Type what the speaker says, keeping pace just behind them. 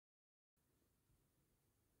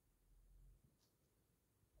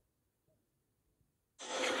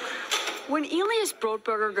When Elias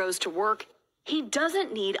Brotberger goes to work, he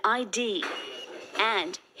doesn't need ID.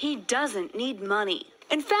 And he doesn't need money.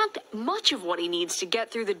 In fact, much of what he needs to get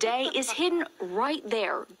through the day is hidden right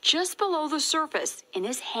there, just below the surface, in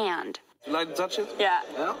his hand. You like to touch it? Yeah.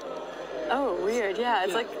 Yeah? Oh, weird. Yeah,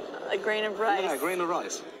 it's like a grain of rice. Yeah, a grain of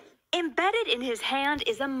rice. Embedded in his hand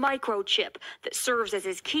is a microchip that serves as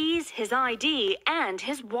his keys, his ID, and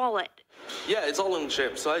his wallet. Yeah, it's all in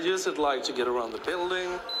chip, so I use it like to get around the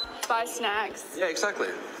building. Buy snacks. Yeah, exactly.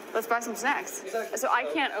 Let's buy some snacks. Exactly. So I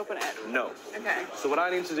can't open it. No. Okay. So what I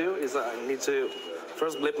need to do is I need to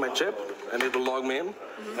first blip my chip, and it will log me in,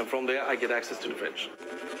 and from there I get access to the fridge.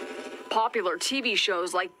 Popular TV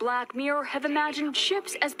shows like Black Mirror have imagined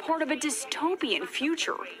chips as part of a dystopian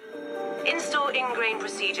future. Install in-grain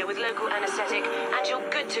procedure with local anesthetic, and you're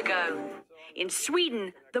good to go. In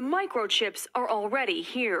Sweden, the microchips are already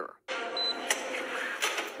here.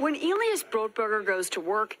 When Elias Brotberger goes to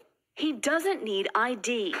work, he doesn't need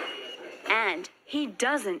ID. And he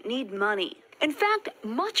doesn't need money. In fact,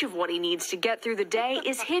 much of what he needs to get through the day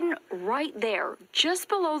is hidden right there, just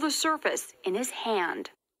below the surface, in his hand.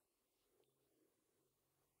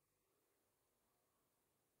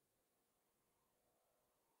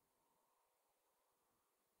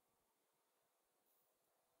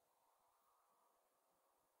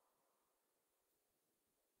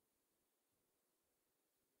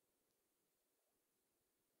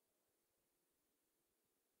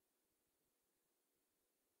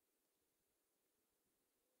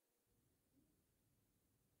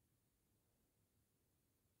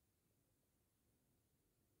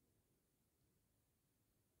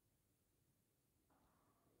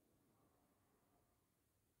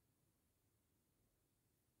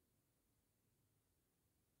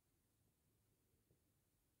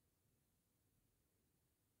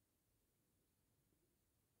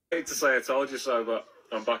 I hate to say I told you so, but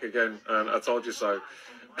I'm back again, and I told you so.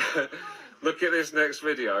 Look at this next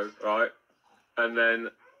video, right? And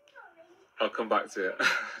then I'll come back to it.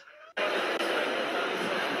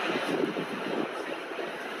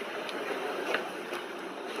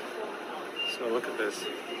 So look at this.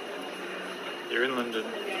 You're in London,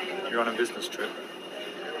 you're on a business trip,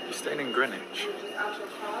 you're staying in Greenwich,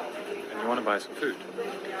 and you want to buy some food.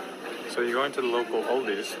 So you go into the local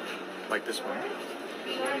Aldi's, like this one,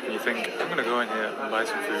 and you think, I'm going to go in here and buy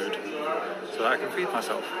some food so that I can feed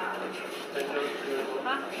myself.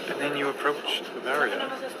 And then you approach the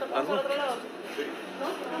barrier, and look,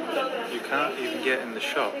 you can't even get in the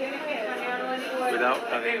shop without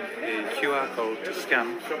having a QR code to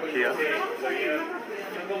scan here,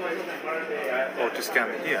 or to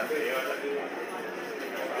scan here,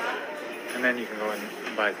 and then you can go in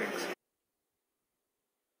and buy things.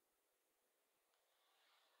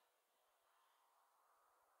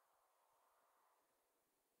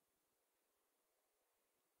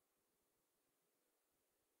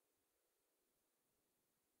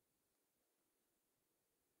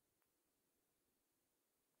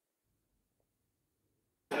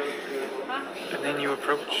 And then you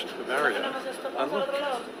approach the barrier, and look,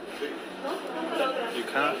 you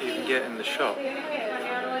can't even get in the shop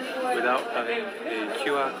without having a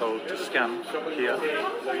QR code to scan here,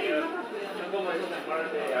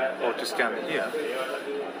 or to scan here,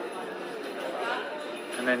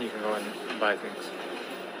 and then you can go in and buy things.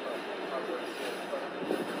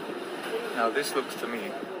 Now this looks to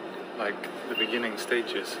me like the beginning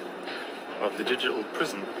stages of the digital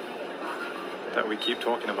prison that we keep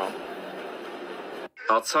talking about.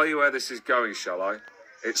 I'll tell you where this is going, shall I?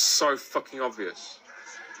 It's so fucking obvious.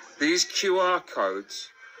 These QR codes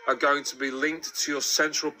are going to be linked to your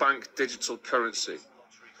central bank digital currency.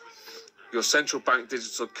 Your central bank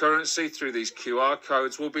digital currency through these QR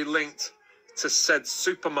codes will be linked to said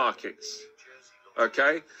supermarkets.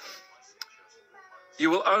 Okay? You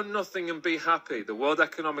will own nothing and be happy. The World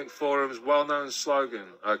Economic Forum's well-known slogan,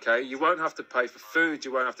 okay? You won't have to pay for food,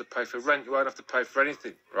 you won't have to pay for rent, you won't have to pay for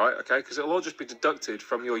anything, right? Okay? Because it'll all just be deducted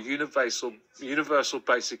from your universal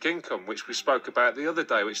basic income, which we spoke about the other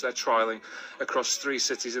day, which they're trialling across 3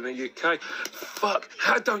 cities in the UK. Fuck,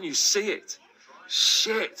 how don't you see it?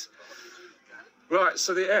 Shit. Right,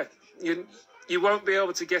 so you won't be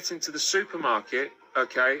able to get into the supermarket,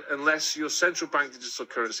 okay, unless your central bank digital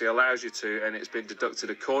currency allows you to, and it's been deducted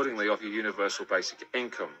accordingly of your universal basic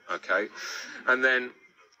income, okay? And then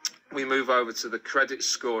we move over to the credit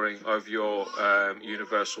scoring of your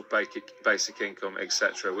universal basic income,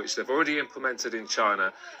 etc., which they've already implemented in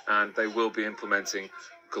China, and they will be implementing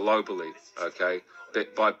globally, okay,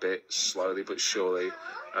 bit by bit, slowly but surely.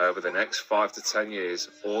 over the next 5 to 10 years,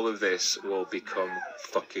 all of this will become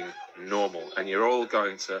fucking normal, and you're all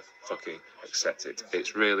going to fucking accept it.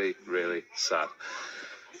 It's really, really sad.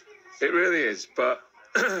 It really is. But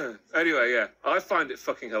anyway, yeah, I find it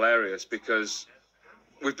fucking hilarious because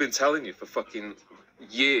we've been telling you for fucking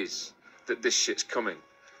years that this shit's coming,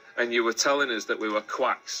 and you were telling us that we were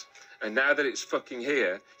quacks. And now that it's fucking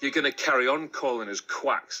here, you're going to carry on calling us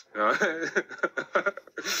quacks. Right?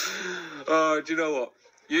 Oh, do you know what?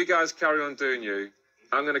 You guys carry on doing you.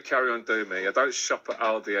 I'm going to carry on doing me. I don't shop at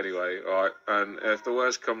Al.di anyway, all right? And if the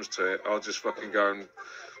worst comes to it, I'll just fucking go and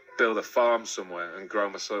build a farm somewhere and grow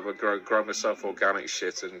myself organic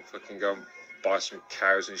shit and fucking go and buy some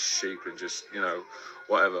cows and sheep and just, you know,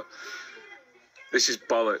 whatever. This is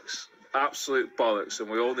bollocks. Absolute bollocks, and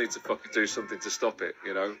we all need to fucking do something to stop it,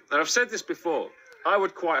 you know. And I've said this before, I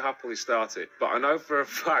would quite happily start it, but I know for a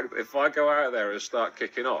fact that if I go out there and start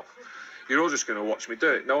kicking off, you're all just going to watch me do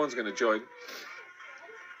it. No one's going to join.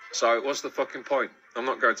 So what's the fucking point? I'm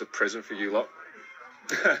not going to prison for you lot.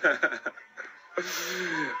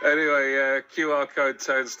 Anyway, QR code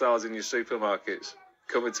turnstiles in your supermarkets,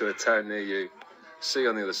 coming to a town near you. See you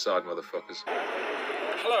on the other side, motherfuckers.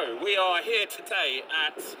 Hello, we are here today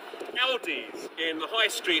at Al.di's in the high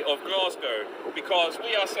street of Glasgow because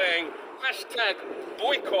we are saying hashtag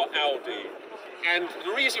boycott Al.di. And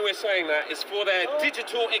the reason we're saying that is for their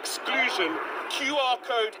digital exclusion QR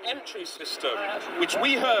code entry system, which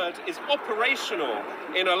we heard is operational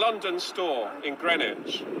in a London store in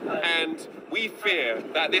Greenwich. And we fear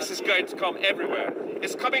that this is going to come everywhere.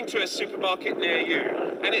 It's coming to a supermarket near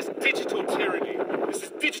you, and it's digital tyranny. This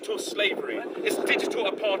is digital slavery. It's digital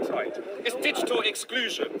apartheid. It's digital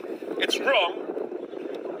exclusion. It's wrong.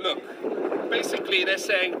 Look, basically they're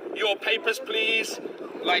saying, your papers please,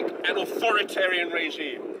 like an authoritarian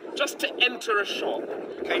regime, just to enter a shop,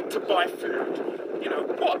 okay, to buy food. You know,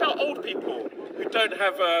 what about old people who don't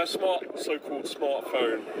have a so-called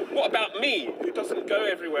smartphone? What about me, who doesn't go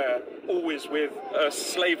everywhere always with a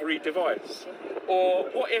slavery device? Or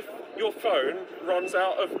what if your phone runs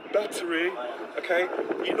out of battery, okay?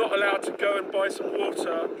 You're not allowed to go and buy some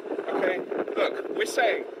water, okay? Look, we're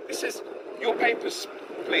saying, this is your papers,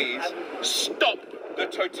 please. Stop the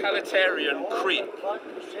totalitarian creep.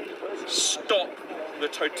 Stop the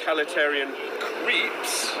totalitarian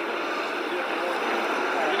creeps. You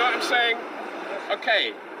know what I'm saying?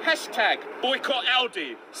 Okay, hashtag boycott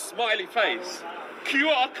Al.di, smiley face.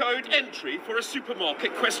 QR code entry for a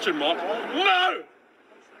supermarket, question mark. No!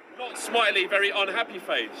 Not smiley, very unhappy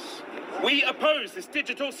face. We oppose this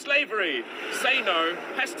digital slavery. Say no,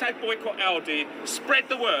 hashtag boycott Al.di, spread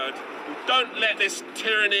the word. Don't let this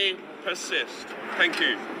tyranny persist. Thank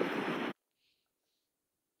you.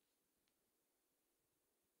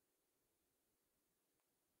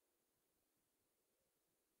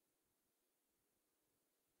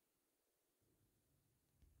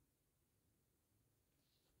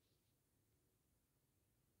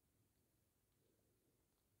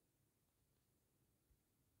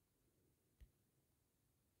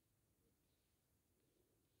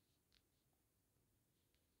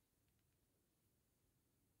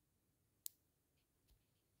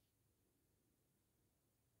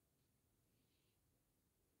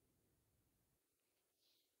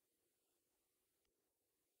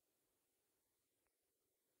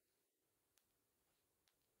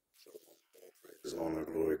 Praise, honor,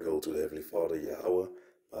 glory go to the Heavenly Father, Yahawah,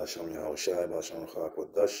 Ba'asham Yahawashi, Ba'asham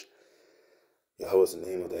Yahawashi. Yahawah is the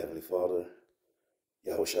name of the Heavenly Father.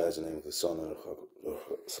 Yahawashi is the name of the Son, and the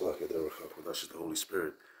is the Holy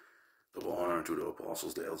Spirit. Double honor to the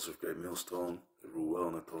apostles, the elders of Great Millstone, who rule well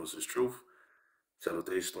and that told us His truth.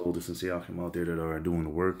 Salutations to all the sincere Achim out there that are doing the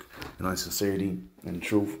work in sincerity and the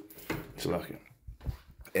truth.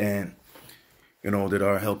 And you know, that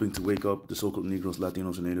are helping to wake up the so-called Negroes,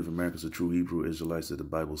 Latinos, and Native Americans, the true Hebrew Israelites that the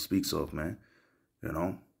Bible speaks of, man. You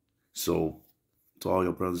know? So, to all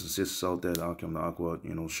your brothers and sisters out there, Akim the Aqua,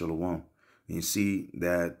 you know, Shalom. And you see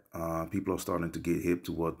that people are starting to get hip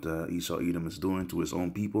to what Esau Edom is doing to his own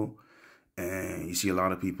people. And you see a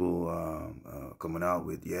lot of people coming out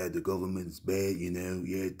with, yeah, the government is bad, you know.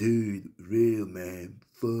 Yeah, dude, real, man.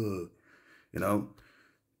 Fuck. You know?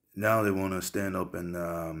 Now they want to stand up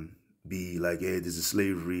and be like, hey, this is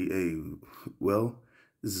slavery. Hey, well,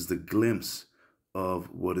 this is the glimpse of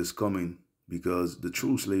what is coming, because the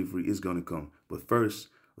true slavery is going to come. But first,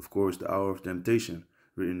 of course, the hour of temptation,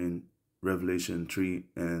 written in Revelation 3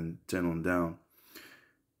 and 10 on down,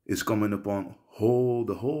 is coming upon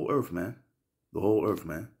the whole earth, man. The whole earth,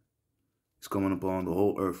 man. It's coming upon the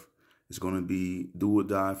whole earth. It's going to be do or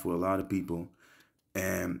die for a lot of people.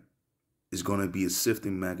 And it's going to be a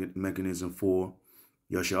sifting mechanism for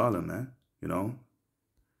Yashala, man, you know,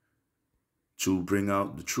 to bring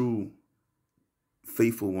out the true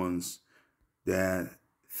faithful ones that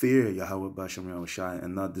fear Yahawah Basham Yahawashi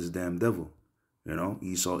and not this damn devil, you know,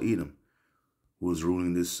 Esau, Edom, who is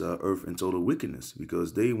ruling this earth in total wickedness,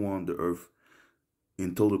 because they want the earth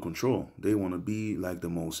in total control. They want to be like the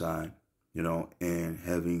Most High, you know, and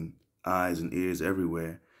having eyes and ears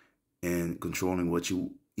everywhere and controlling what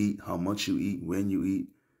you eat, how much you eat, when you eat,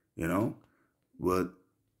 you know. But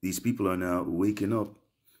these people are now waking up,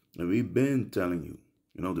 and we've been telling you,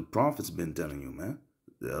 you know, the prophets been telling you, man.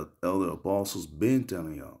 The elder apostles been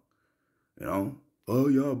telling y'all, you know, oh,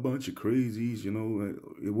 y'all a bunch of crazies, you know.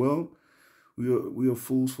 Well, we are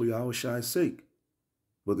fools for Yahawashi's sake.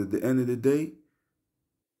 But at the end of the day,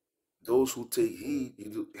 those who take heed,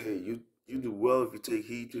 you do well if you take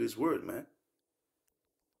heed to this word, man.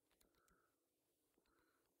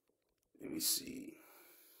 Let me see.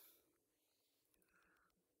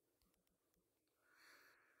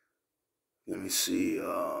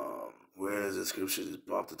 Where is the scripture that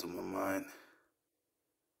popped into my mind?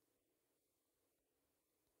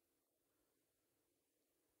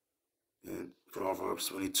 In Proverbs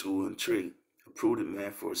 22:3, a prudent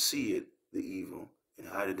man foreseeth the evil and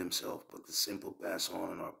hideth himself, but the simple pass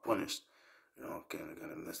on and are punished. You know, I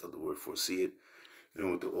kind of messed up the word foresee it, you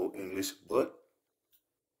know, with the old English. But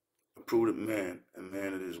a prudent man, a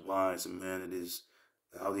man that is wise, a man that is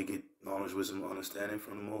how they get knowledge, wisdom, understanding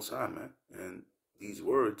from the Most High, man. And these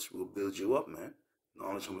words will build you up, man.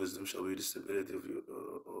 Knowledge and wisdom shall be the stability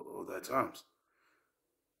of thy times.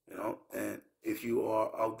 You know, and if you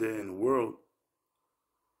are out there in the world,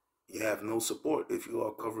 you have no support. If you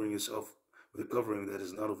are covering yourself with a covering that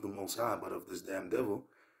is not of the Most High, but of this damn devil,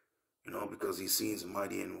 you know, because he seems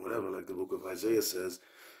mighty and whatever, like the book of Isaiah says,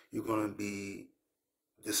 you're going to be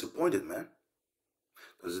disappointed, man.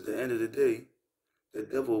 Because at the end of the day, the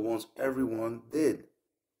devil wants everyone dead.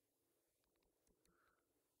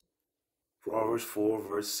 Proverbs 4,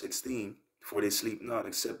 verse 16, for they sleep not,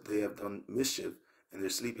 except they have done mischief, and their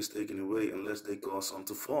sleep is taken away, unless they cause some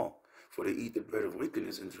to fall. For they eat the bread of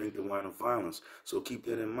wickedness and drink the wine of violence. So keep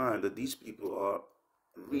that in mind, that these people are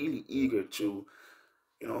really eager to,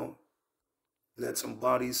 you know, let some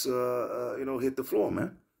bodies, you know, hit the floor,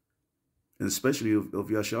 man. And especially of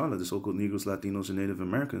Yashala, the so-called Negroes, Latinos, and Native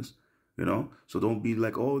Americans, you know. So don't be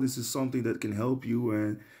like, oh, this is something that can help you,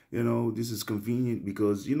 and, you know, this is convenient,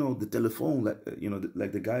 because, you know, the telephone, like, you know,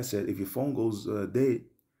 like the guy said, if your phone goes dead,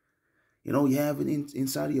 you know, you have it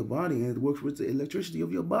inside of your body, and it works with the electricity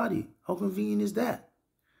of your body. How convenient is that?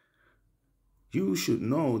 You should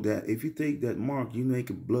know that if you take that mark, you make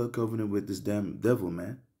a blood covenant with this damn devil,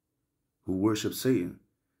 man, who worships Satan.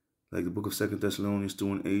 Like the book of 2 Thessalonians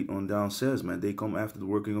 2:8 on down says, man, they come after the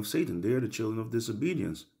working of Satan. They are the children of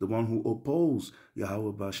disobedience, the one who oppose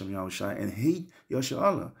Yahawah Basham Yahawashi and hate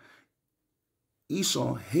Yashala.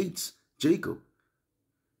 Esau hates Jacob.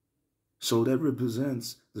 So that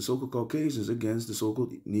represents the so-called Caucasians against the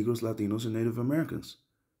so-called Negroes, Latinos, and Native Americans.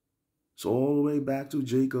 So all the way back to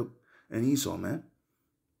Jacob and Esau, man.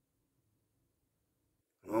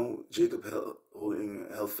 You know, Jacob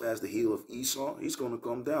held fast the heel of Esau. He's going to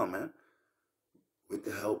come down, man, with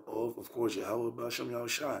the help of course, Yahawah Basham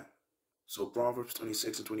Yahawashi. So Proverbs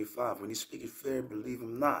 26:25, when he speaketh fair, believe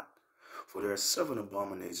him not, for there are 7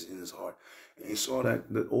 abominations in his heart. And you saw that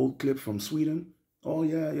old clip from Sweden. Oh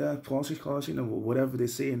yeah, you know, whatever they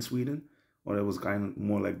say in Sweden, or that was kind of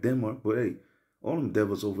more like Denmark. But hey, all them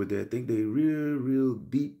devils over there think they real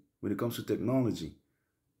deep when it comes to technology,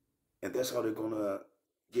 and that's how they're gonna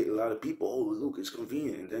get a lot of people. Oh, look, it's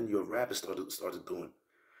convenient. And then your rappers started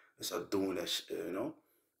doing that shit, you know.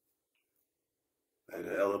 Like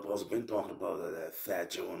the elder Paul's been talking about that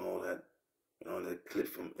Fat Joe and all that. You know, that clip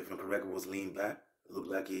from, if I'm correct, was leaned back. It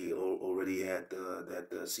looked like he already had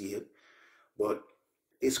that C-hip. But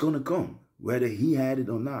it's gonna come. Whether he had it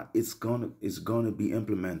or not, it's gonna be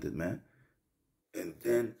implemented, man. And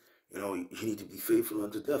then, you know, you need to be faithful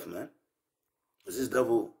unto death, man. Because this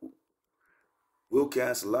devil will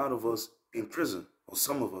cast a lot of us in prison, or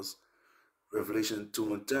some of us. Revelation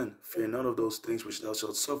 2:10, fear none of those things which thou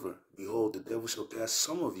shalt suffer. Behold, the devil shall cast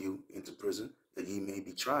some of you into prison, that ye may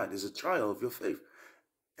be tried. There's a trial of your faith.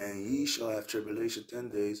 And ye shall have tribulation 10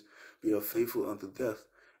 days, be thou faithful unto death,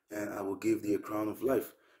 and I will give thee a crown of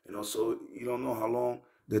life. You know, so you don't know how long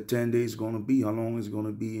the 10 days is going to be, how long it's going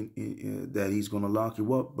to be that he's going to lock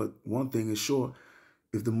you up. But one thing is sure,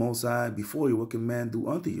 if the Most High before you, what can man do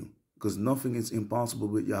unto you? Because nothing is impossible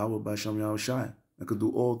with Yahawah Basham Yahawashi. I could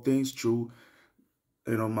do all things through,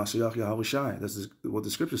 you know, Mashiach Yahawashi. That's what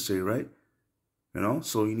the scriptures say, right? You know,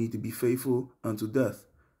 so you need to be faithful unto death.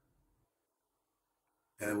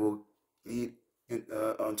 and it will lead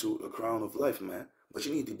unto a crown of life, man. But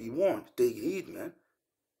you need to be warned. Take heed, man.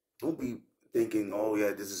 Don't be thinking, oh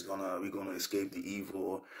yeah, we're gonna escape the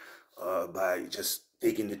evil by just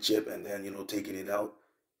taking the chip and then, you know, taking it out.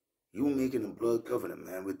 You making a blood covenant,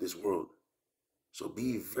 man, with this world. So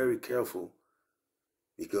be very careful,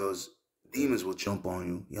 because demons will jump on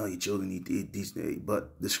you. You know, your children need to eat these days.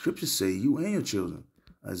 But the scriptures say you and your children.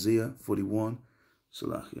 Isaiah 41,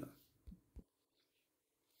 Salachia.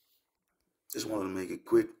 Just wanted to make it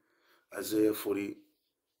quick. Isaiah 40,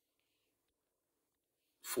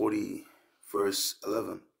 verse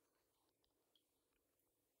 11.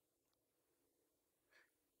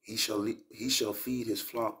 He shall feed his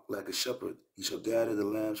flock like a shepherd. He shall gather the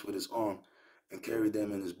lambs with his arm and carry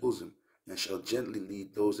them in his bosom, and shall gently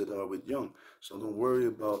lead those that are with young. So don't worry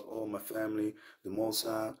about, oh, my family. The Most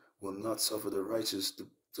High will not suffer the righteous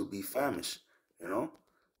to be famished. You know?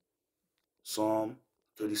 Psalm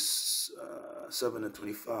 37 and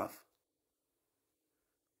 25.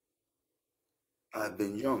 I have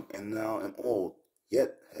been young and now am old,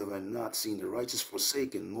 yet have I not seen the righteous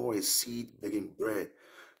forsaken, nor his seed begging bread.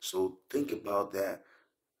 So think about that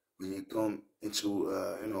when you come into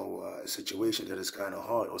a situation that is kind of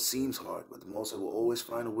hard or seems hard, but the Most High will always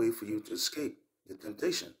find a way for you to escape the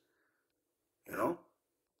temptation. You know,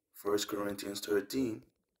 1 Corinthians 13.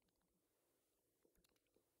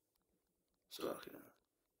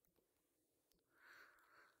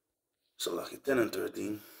 Salaki 10 and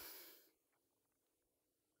 13.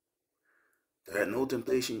 There had no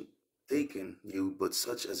temptation taken you but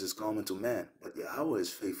such as is common to man. But Yahawah is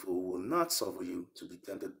faithful, who will not suffer you to be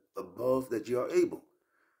tempted above that you are able,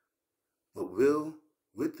 but will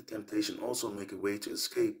with the temptation also make a way to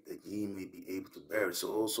escape, that ye may be able to bear it.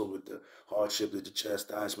 So also with the hardship, with the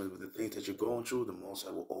chastisement, with the things that you're going through, the Most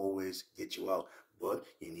High will always get you out. But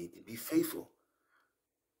you need to be faithful.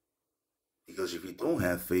 Because if you don't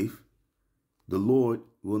have faith, the Lord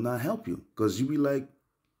will not help you. Because you be like,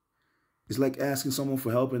 it's like asking someone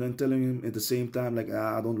for help and then telling him at the same time, like,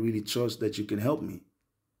 I don't really trust that you can help me.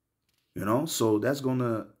 You know, so that's going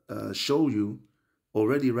to show you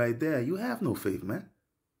already right there, you have no faith, man.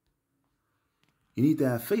 You need to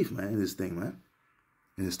have faith, man, in this thing, man.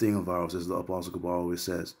 In this thing of ours, as the Apostle Kabar always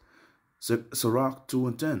says. Sirach 2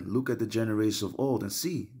 and 10, look at the generations of old and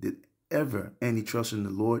see, did ever any trust in the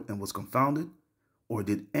Lord and was confounded? Or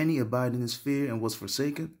did any abide in his fear and was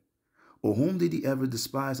forsaken? Or whom did he ever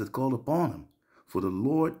despise that called upon him? For the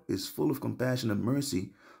Lord is full of compassion and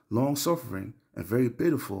mercy, long-suffering, and very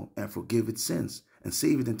pitiful, and forgiveth sins, and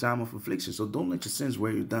saveth in time of affliction. So don't let your sins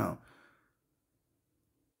wear you down.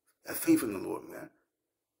 Have faith in the Lord, man.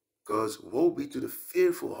 Because woe be to the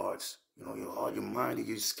fearful hearts. You know, your heart, your mind,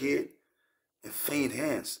 you're scared, and faint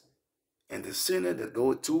hands. And the sinner that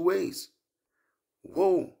goeth two ways.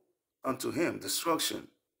 Woe unto him, destruction,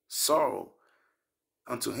 sorrow,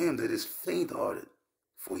 unto him that is faint-hearted,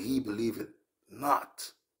 for he believeth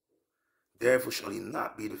not. Therefore shall he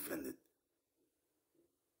not be defended.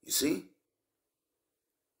 You see?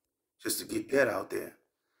 Just to get that out there.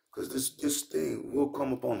 Because this thing will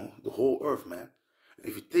come upon the whole earth, man. And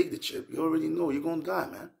if you take the chip, you already know you're going to die,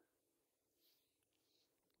 man.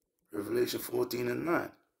 Revelation 14 and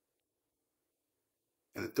 9.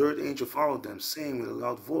 And the third angel followed them, saying with a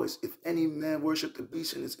loud voice, if any man worship the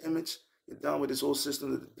beast in his image, you're down with this whole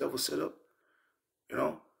system that the devil set up. You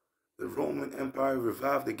know, the Roman Empire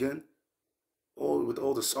revived again, with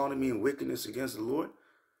all the sodomy and wickedness against the Lord.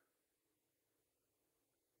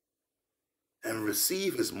 And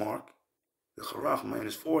receive his mark, the charachma in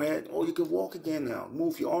his forehead. Oh, you can walk again now.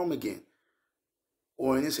 Move your arm again.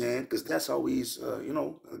 Or in his hand, because that's how he's, a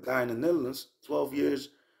guy in the Netherlands, 12 years,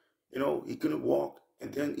 he couldn't walk.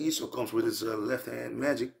 And then Esau comes with his left hand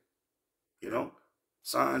magic,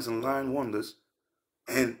 signs and lying wonders.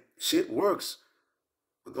 And shit works.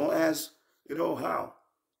 But don't ask, how.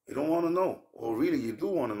 You don't want to know. Or really, you do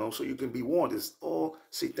want to know so you can be warned. It's all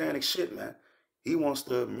satanic shit, man. He wants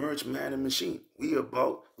to merge man and machine. We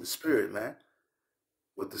about the spirit, man.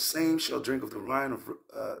 But the same shall drink of the wine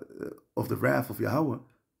of the wrath of Yahawah,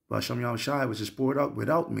 Ba'ashem Yahawashi, which is poured out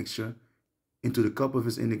without mixture into the cup of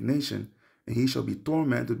his indignation, and he shall be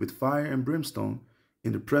tormented with fire and brimstone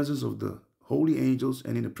in the presence of the holy angels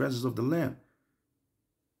and in the presence of the Lamb.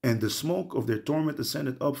 And the smoke of their torment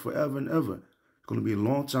ascended up forever and ever. It's going to be a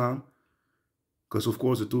long time, because of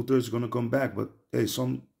course the 2/3 is going to come back, but hey,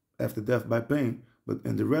 some after death by pain,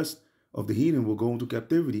 and the rest of the heathen will go into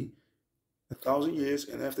captivity 1,000 years,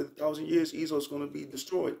 and after 1,000 years, Esau is going to be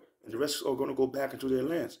destroyed, and the rest are going to go back into their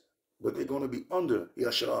lands, but they're going to be under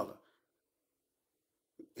Yahshua.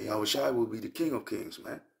 Yahawashi will be the King of Kings,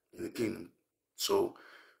 man, in the kingdom. So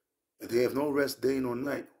And they have no rest day nor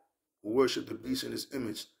night, who worship the beast in his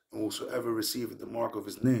image, and whosoever receiveth the mark of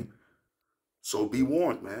his name. So be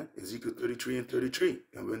warned, man. Ezekiel 33 and 33.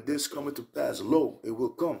 And when this cometh to pass, lo, it will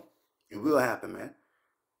come. It will happen, man.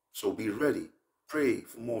 So be ready. Pray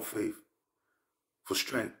for more faith, for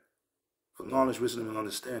strength, for knowledge, wisdom, and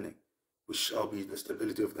understanding, which shall be the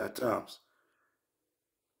stability of that times.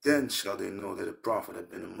 Then shall they know that a prophet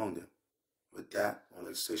had been among them. With that, I'd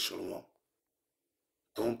like to say shalom.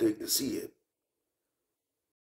 Don't take the see it.